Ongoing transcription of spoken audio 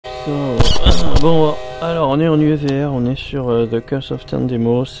Bon, alors on est en UEVR, on est sur The Curse of Turn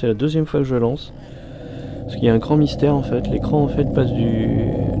démo, c'est la deuxième fois que je lance. Parce qu'il y a un grand mystère en fait, l'écran en fait passe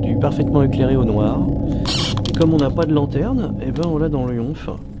du parfaitement éclairé au noir. Et comme on n'a pas de lanterne, et ben on l'a dans le yonf.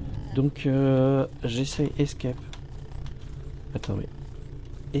 Donc j'essaie escape. Attends mais...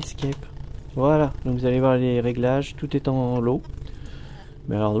 Escape. Voilà, donc vous allez voir les réglages, tout est en low.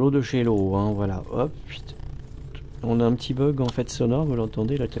 Mais alors l'eau de chez l'eau, hein, voilà, hop, putain. On a un petit bug en fait sonore, vous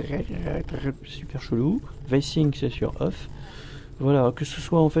l'entendez là, super chelou. Voicing c'est sur off. Voilà, que ce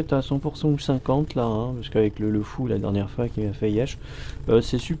soit en fait à 100% ou 50 là, hein, parce qu'avec le fou la dernière fois qui m'a fait yesh,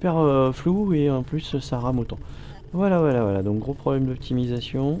 c'est super flou et en plus ça rame autant. Voilà, donc gros problème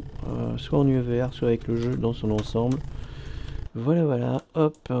d'optimisation, soit en UEVR, soit avec le jeu dans son ensemble. Voilà,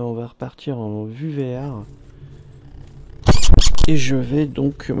 hop, on va repartir en vue VR. Et je vais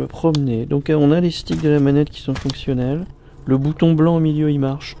donc me promener. Donc on a les sticks de la manette qui sont fonctionnels. Le bouton blanc au milieu il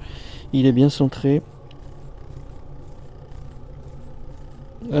marche. Il est bien centré.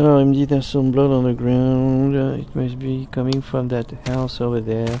 Alors il me dit there's some blood on the ground. It must be coming from that house over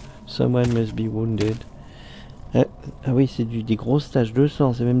there. Someone must be wounded. Ah oui, c'est des grosses taches de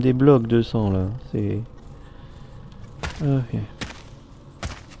sang. C'est même des blocs de sang là. C'est... Ok.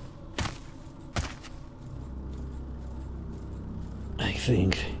 I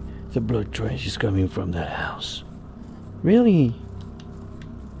think the blood trace is coming from that house. Really?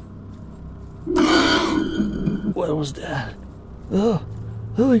 What was that? Oh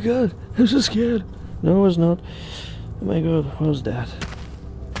my god, I'm so scared. No, I was not. Oh my god, what was that?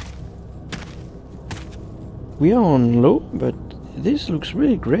 We are on low, but this looks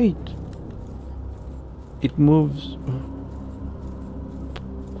really great. It moves.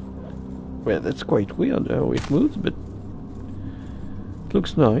 Well, that's quite weird how it moves, but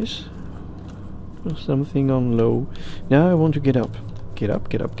looks nice. Something on low. Now I want to get up. Get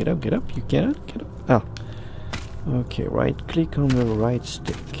up. You cannot get up. Ah. Okay, right click on the right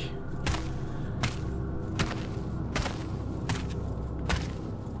stick.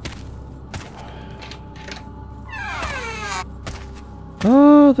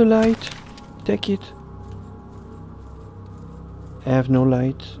 Oh, the light. Take it. I have no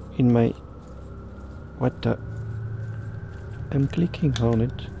light in my... What the... I'm clicking on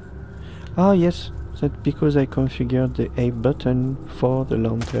it. Ah yes, that's because I configured the A button for the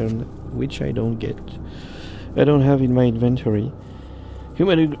lantern, which I don't get. I don't have in my inventory. You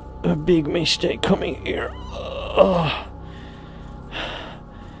made a big mistake coming here.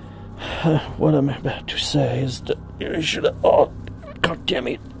 What I'm about to say is that you should have... Oh, god damn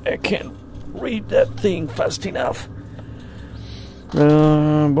it, I can't read that thing fast enough.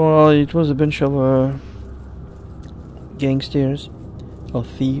 Well, it was a bunch of gangsters or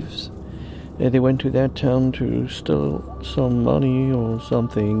thieves. They went to that town to steal some money or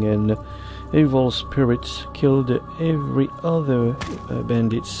something, and evil spirits killed every other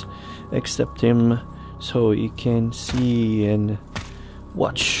bandits except him, so he can see and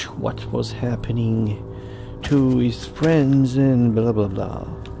watch what was happening to his friends and blah blah blah.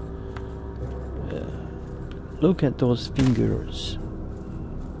 Look at those fingers.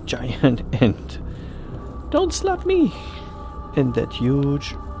 Giant ant. Don't slap me! And that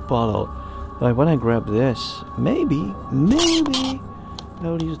huge bottle. I wanna grab this. Maybe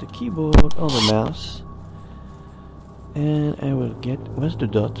I'll use the keyboard or the mouse. And I will get... Where's the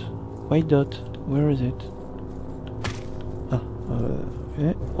dot? White dot. Where is it?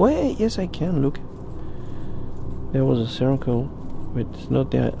 Wait, yes I can, look. There was a circle, but it's not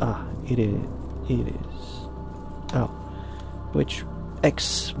there. Ah, it is. Oh, which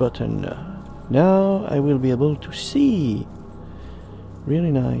X button? Now I will be able to see.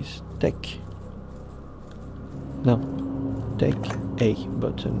 Really nice. Take. No, take A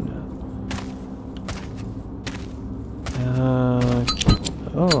button.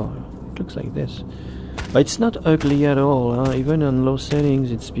 Oh, it looks like this. But it's not ugly at all. Huh? Even on low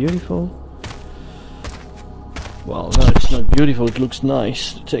settings, it's beautiful. Well, no, it's not beautiful. It looks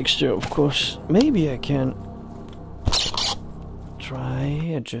nice. The texture, of course. Maybe I can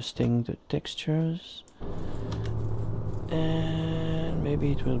try adjusting the textures, and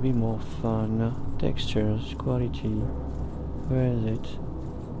maybe it will be more fun. Textures, quality, where is it?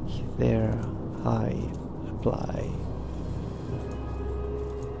 There, high, apply.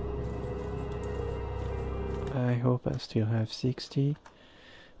 I hope I still have 60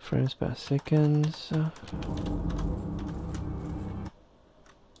 frames per second.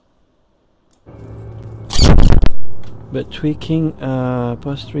 But tweaking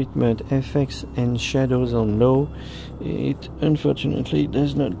post-treatment effects and shadows on low, it unfortunately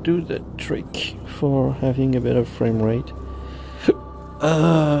does not do the trick for having a better frame rate.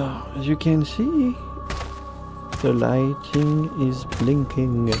 As you can see, the lighting is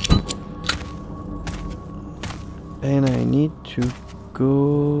blinking. And I need to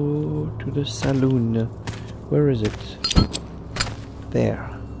go to the saloon. Where is it? There.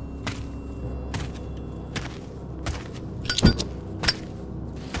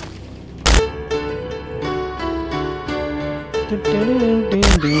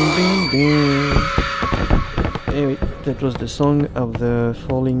 Anyway, that was the song of the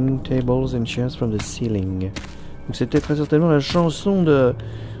falling tables and chairs from the ceiling. Donc c'était très certainement la chanson de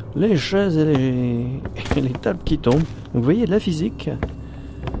les chaises et les tables qui tombent. Donc vous voyez de la physique.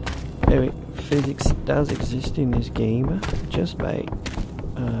 Anyway, physics does exist in this game just by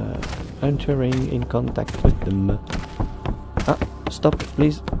entering in contact with them. Ah, stop,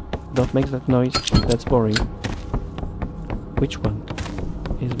 please. Don't make that noise. That's boring. Which one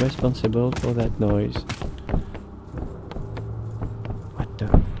is responsible for that noise? What the?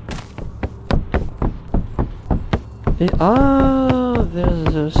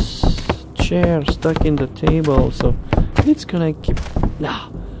 There's a chair stuck in the table, so it's gonna keep... Ah,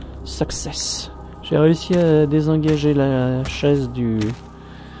 success. J'ai réussi à désengager la chaise de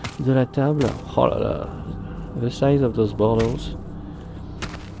la table. Oh là là, the size of those bottles.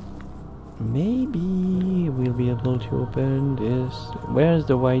 Maybe we'll be able to open this. Where's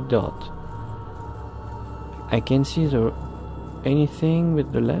the white dot? I can see anything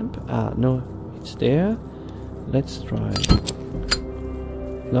with the lamp. Ah, no, it's there. Let's try.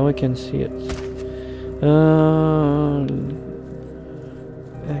 Now I can see it.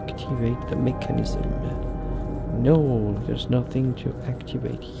 Activate the mechanism. No, there's nothing to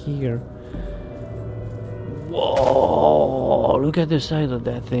activate here. Whoa! Look at the size of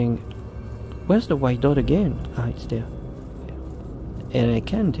that thing. Where's the white dot again? Ah, it's there. And I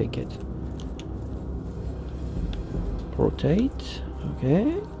can take it. Rotate.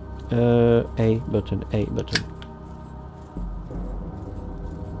 Okay. A button.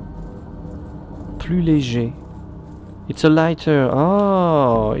 Plus léger. It's a lighter.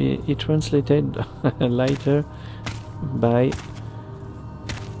 Oh, it translated lighter by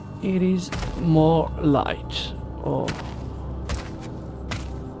it is more light. Oh.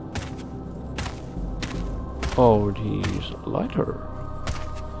 Oh, it is lighter.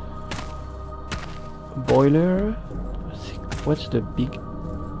 Boiler. What's the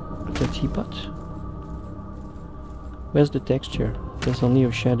teapot? Where's the texture? There's only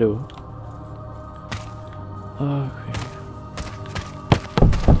a shadow. Okay.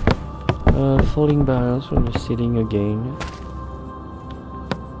 Falling barrels from the ceiling again.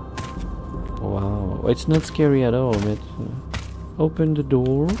 Wow, it's not scary at all, but open the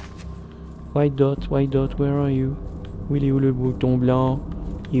door. White dot, where are you? Où il est où le bouton blanc?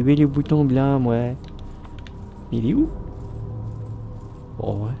 Il est où le bouton blanc, moi? Il est où?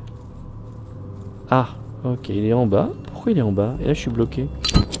 Oh, ouais. Ah, ok, il est en bas. Pourquoi il est en bas? Et là, je suis bloqué.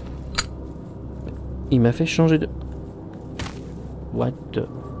 Il m'a fait changer de... What the...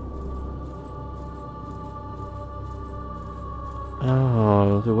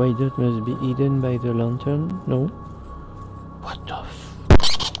 Ah, the white dot must be hidden by the lantern? No? What the f...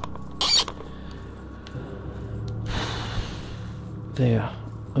 There.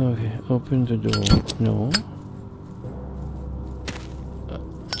 Okay, open the door. No.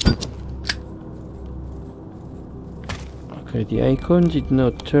 Okay, the icon did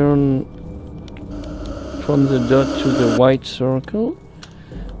not turn from the dot to the white circle,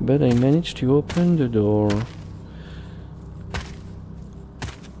 but I managed to open the door.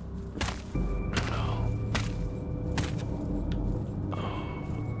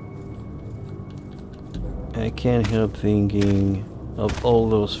 I can't help thinking of all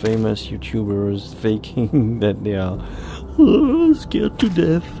those famous YouTubers faking that they are scared to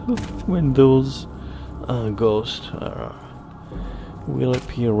death when those ghosts will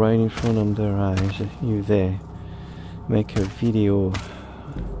appear right in front of their eyes if they make a video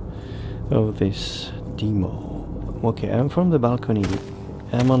of this demo. Okay, I'm from the balcony.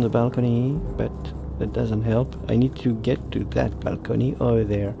 I'm on the balcony, but that doesn't help. I need to get to that balcony over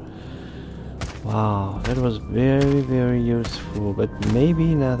there. Wow, that was very, very useful, but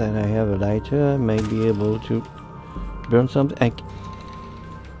maybe now that I have a lighter, I might be able to burn something.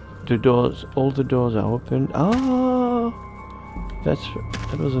 The doors, all the doors are open. Ah, that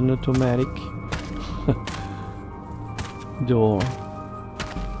was an automatic door.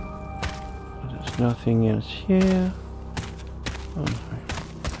 There's nothing else here.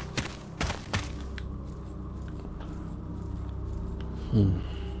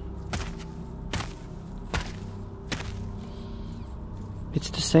 It's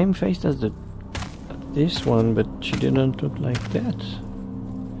the same face as this one, but she didn't look like that.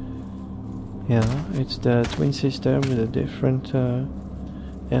 Yeah, it's the twin sister with a different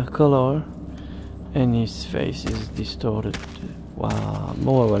hair color. And his face is distorted. Waouh.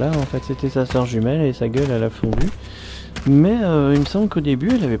 Bon voilà, en fait c'était sa sœur jumelle et sa gueule elle a fondu. Mais il me semble qu'au début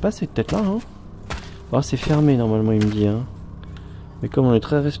elle avait pas cette tête là. Hein. Oh, c'est fermé normalement il me dit. Hein. Mais comme on est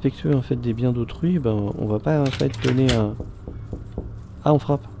très respectueux en fait des biens d'autrui, ben on va pas en fait donner un... Ah on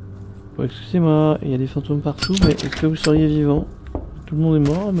frappe. Oh, excusez-moi, il y a des fantômes partout, mais est-ce que vous seriez vivant? Tout le monde est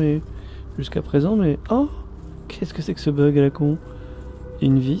mort mais jusqu'à présent mais... Oh, qu'est-ce que c'est que ce bug à la con?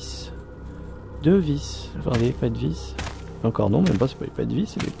 Une vis. 2 vis, enfin des pas de vis. Encore non, même pas, c'est pas des vis,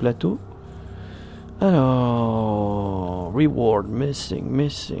 c'est des plateaux. Alors, reward missing.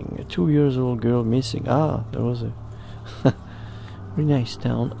 2 years old girl missing. Ah, that was a very nice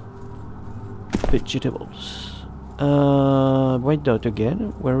town. Vegetables. White dot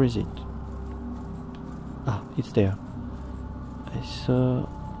again. Where is it? Ah, it's there. I saw.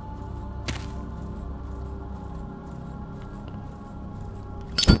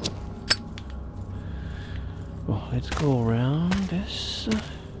 Well, let's go around this.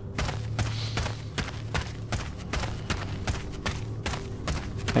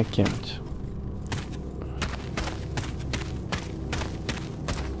 I can't.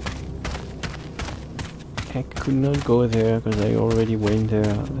 I could not go there because I already went there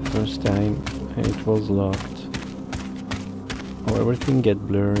the first time and it was locked. Oh, everything get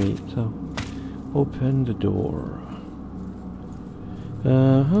blurry, so open the door.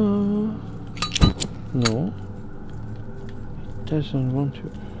 No. Doesn't want to.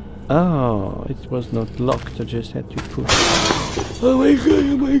 Oh, it was not locked. I just had to push. Oh my god!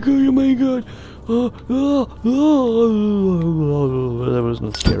 Oh my god! Oh my god! That was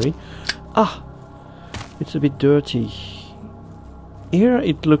not scary. Ah, it's a bit dirty. Here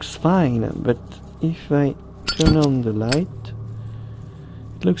it looks fine, but if I turn on the light,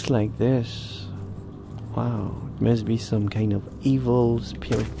 it looks like this. Wow, it must be some kind of evil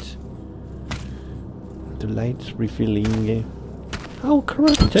spirit. The light's revealing how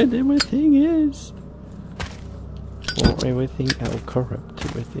corrupted everything is. Or how corrupt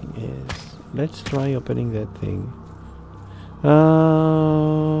everything is. Let's try opening that thing.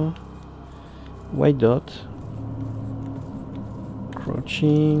 White dot.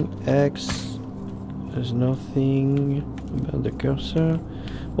 Crouching. X. There's nothing about the cursor.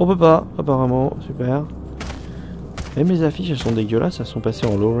 On peut pas, apparemment. Super. Et mes affiches, elles sont dégueulasses. Elles sont passées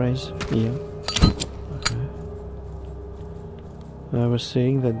en low res. Here. I was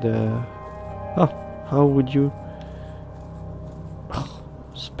saying that the... Oh, how would you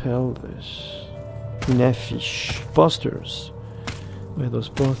spell this? In affiche. Posters. Well, those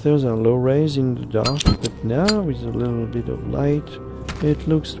posters are low res in the dark, but now with a little bit of light, it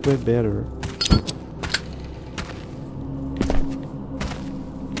looks way better.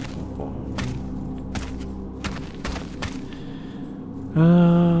 No.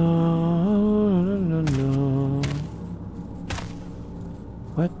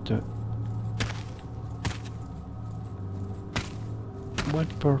 What the? What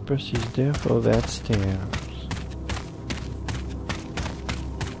purpose is there for that stairs?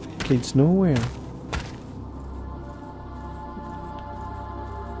 It leads nowhere.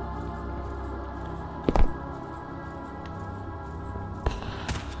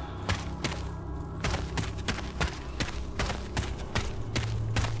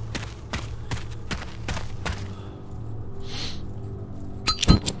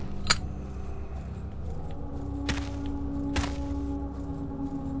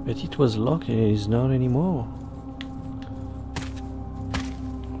 But it was locked and it is not anymore.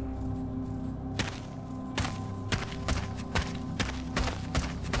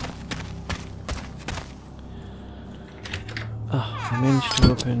 I managed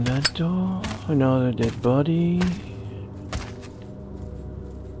to open that door. Another dead body.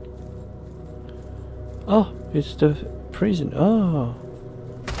 Oh, it's the prison. Oh,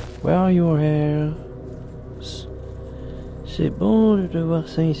 where are you here? C'est bon de te voir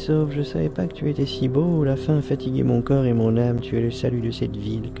sain et sauf, je savais pas que tu étais si beau, la faim a fatigué mon corps et mon âme, tu es le salut de cette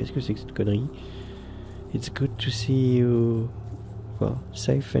ville. Qu'est-ce que c'est que cette connerie? It's good to see you, well,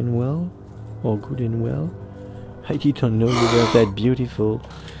 safe and well, or good and well. I didn't know you were that beautiful,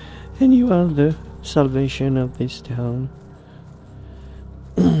 and you are the salvation of this town.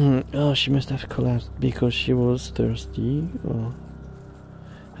 Oh, she must have collapsed because she was thirsty. Oh,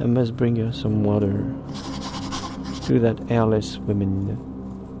 I must bring her some water. To that airless woman.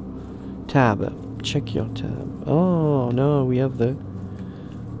 Tab. Check your tab. Oh no, we have the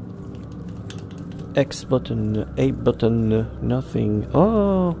X button, A button, nothing.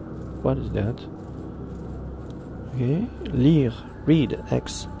 Oh, what is that? Okay, lire, read,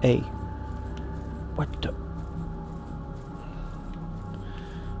 X, A. What the?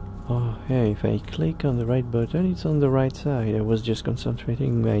 Oh, yeah, if I click on the right button, it's on the right side. I was just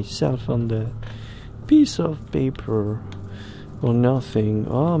concentrating myself on the piece of paper or nothing.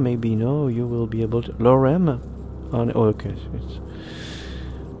 Oh, maybe no, you will be able to... Lorem? Oh, ok,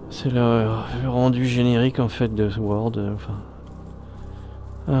 c'est le rendu générique en fait de Word. Enfin...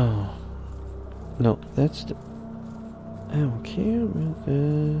 Oh. No, that's the... I don't care about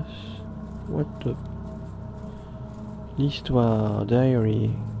this. What the... L'histoire,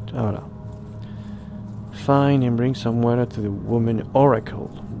 diary... Ah, voilà. Find and bring some water to the woman oracle.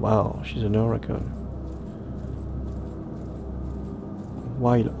 Wow, she's an oracle.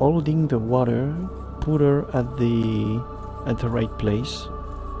 While holding the water, put her at the right place.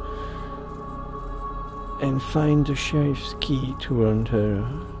 And find the sheriff's key to enter,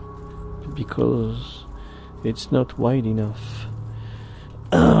 because it's not wide enough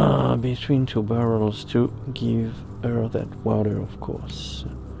between two barrels to give her that water, of course.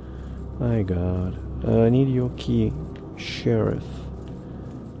 My god. I need your key, sheriff.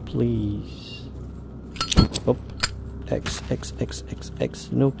 Please. Oh.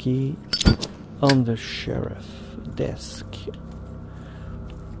 X. No key on the sheriff desk.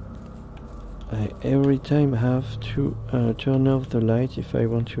 I every time have to turn off the light if I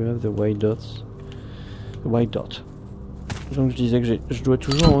want to have the white dots. The white dot. Donc je disais que je dois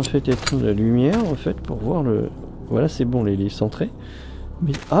toujours en fait éteindre la lumière en fait pour voir le... Voilà, c'est bon, il est centré.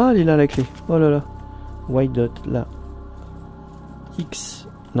 Mais... Ah, elle est là la clé. Oh là là. White dot, là. X.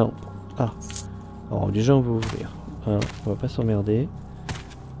 Non. Ah. Alors déjà on va ouvrir. Voilà, on va pas s'emmerder.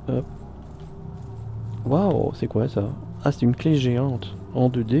 Hop. Waouh, c'est quoi ça? Ah, c'est une clé géante. En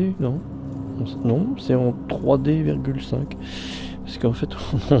 2D, non? Non, c'est en 3D,5. Parce qu'en fait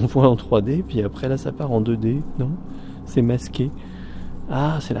on voit en 3D, puis après là ça part en 2D, non? C'est masqué.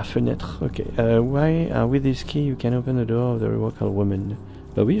 Ah, c'est la fenêtre, ok. With this key you can open the door of the local woman.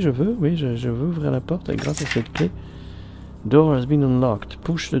 Bah oui, je veux ouvrir la porte grâce à cette clé. Door has been unlocked.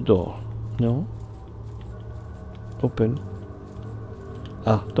 Push the door. Non. Open.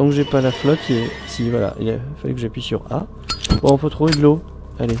 Ah, tant que j'ai pas la flotte, si voilà, il fallait que j'appuie sur A. Bon, faut trouver de l'eau.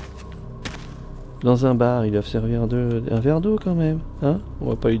 Allez. Dans un bar, ils doivent servir un verre d'eau quand même. Hein? On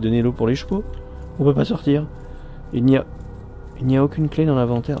va pas lui donner l'eau pour les chevaux. On peut pas sortir. Il n'y a aucune clé dans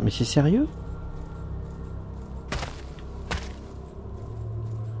l'inventaire. Mais c'est sérieux?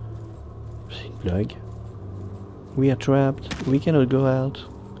 C'est une blague. We are trapped. We cannot go out.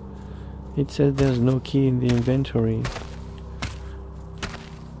 It says there's no key in the inventory.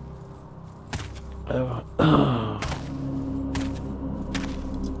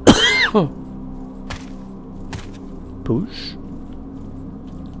 Push.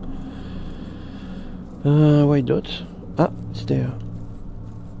 White dot. Ah, it's there.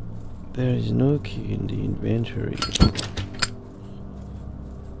 There is no key in the inventory.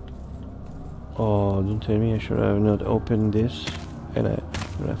 Oh, don't tell me I should have not opened this. And I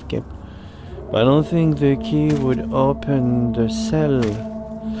should have kept. But I don't think the key would open the cell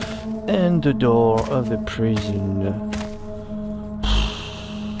and the door of the prison.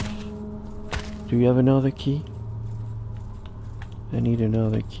 Do you have another key? I need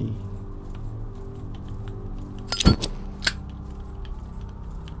another key.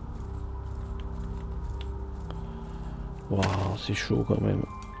 Wow, c'est chaud quand même.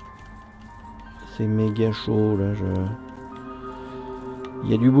 C'est méga chaud là. Il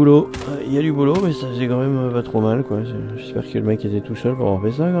y a du boulot, mais ça c'est quand même pas trop mal quoi. J'espère que le mec était tout seul pour avoir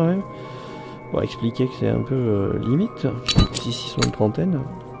fait ça quand même. Pour expliquer que c'est un peu limite. Si ils sont une trentaine.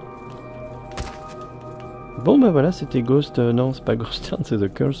 Bon bah voilà, c'était Ghost, non c'est pas Ghost Town, c'est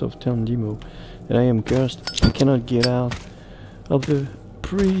The Curse of Town Demo. And I am cursed, I cannot get out of the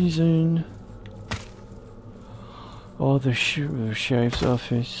prison. Or the sheriff's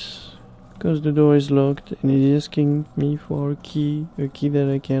office. Because the door is locked and it is asking me for a key that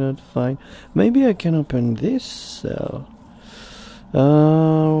I cannot find. Maybe I can open this cell.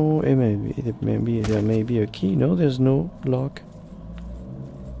 Oh, maybe there may be a key. No, there's no lock.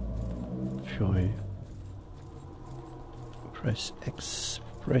 Fury. Press X,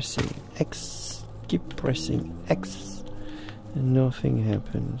 pressing X, keep pressing X, and nothing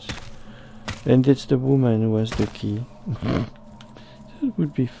happens. And it's the woman who has the key. That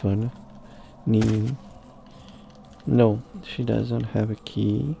would be fun. No, she doesn't have a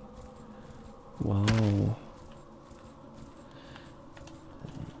key. Wow.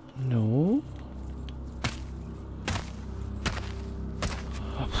 No.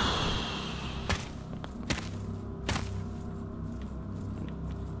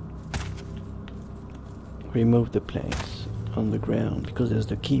 Remove the planks on the ground because there's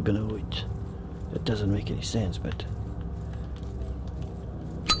the key below it. That doesn't make any sense, but...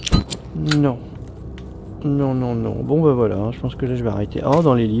 Non. Non, non, non. Bon, bah voilà, hein, je pense que là, je vais arrêter. Oh,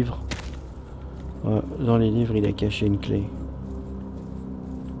 dans les livres. Ouais, dans les livres, il a caché une clé.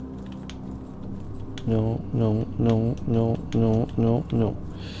 Non, non, non, non, non, non, non.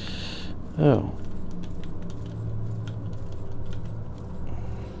 Alors...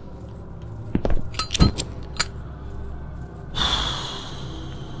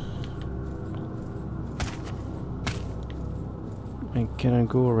 Can I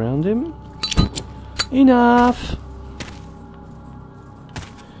go around him? Enough!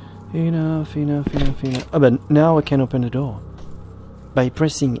 Enough, enough, enough, enough. Oh, but now I can open the door. By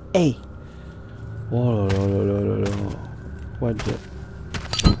pressing A. Oh la la la la la la. What the...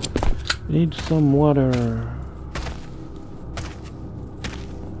 Need some water.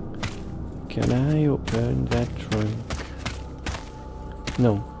 Can I open that trunk?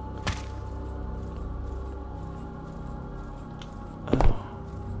 No.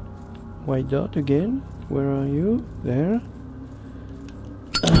 White dot again? Where are you? There?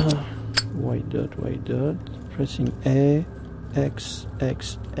 White dot. Pressing A, X,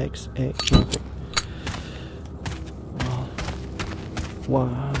 X, X, A. Nothing.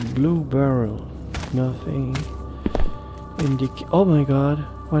 Wow. Blue barrel. Nothing. Oh my god.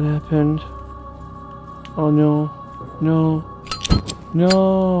 What happened? Oh no. No.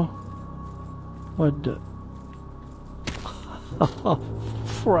 No. What the...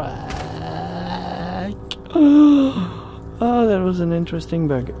 Frack. Oh, that was an interesting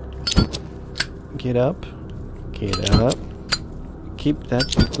bug. Get up. Get up. Keep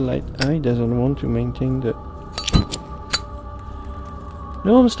that light. I doesn't want to maintain the...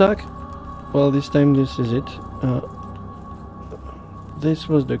 No, I'm stuck. Well, this time this is it. This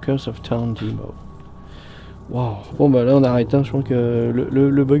was the Curse of Town démo. Wow. Bon bah là on arrête, hein. Je pense que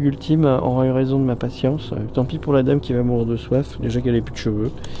le bug ultime aura eu raison de ma patience. Tant pis pour la dame qui va mourir de soif, déjà qu'elle ait plus de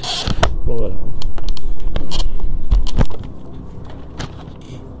cheveux. Bon voilà.